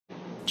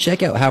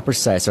Check out how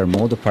precise our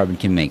mold department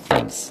can make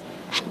things.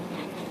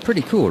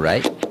 Pretty cool,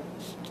 right?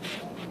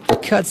 The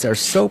cuts are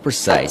so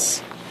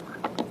precise,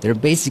 they're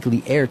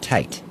basically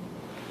airtight.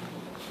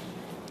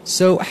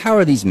 So how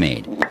are these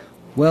made?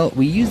 Well,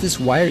 we use this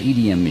wire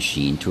EDM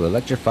machine to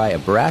electrify a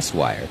brass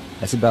wire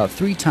that's about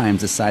 3 times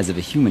the size of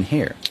a human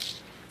hair.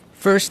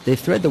 First, they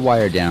thread the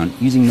wire down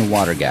using the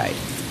water guide.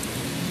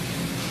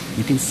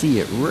 You can see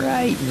it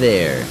right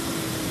there.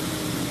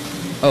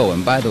 Oh,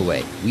 and by the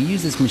way, we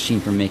use this machine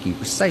for making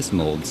precise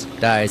molds,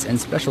 dies, and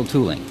special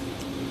tooling.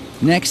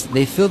 Next,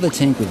 they fill the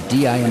tank with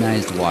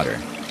deionized water.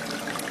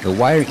 The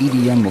wire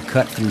EDM will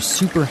cut through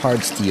super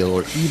hard steel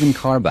or even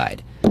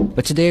carbide,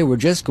 but today we're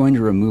just going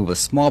to remove a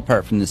small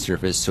part from the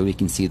surface so we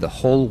can see the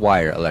whole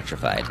wire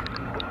electrified.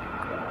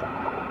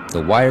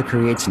 The wire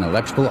creates an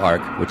electrical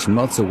arc which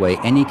melts away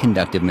any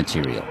conductive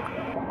material.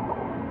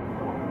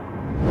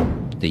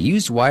 The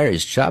used wire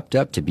is chopped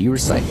up to be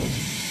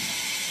recycled.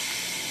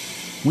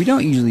 We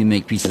don't usually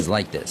make pieces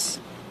like this,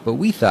 but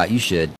we thought you should.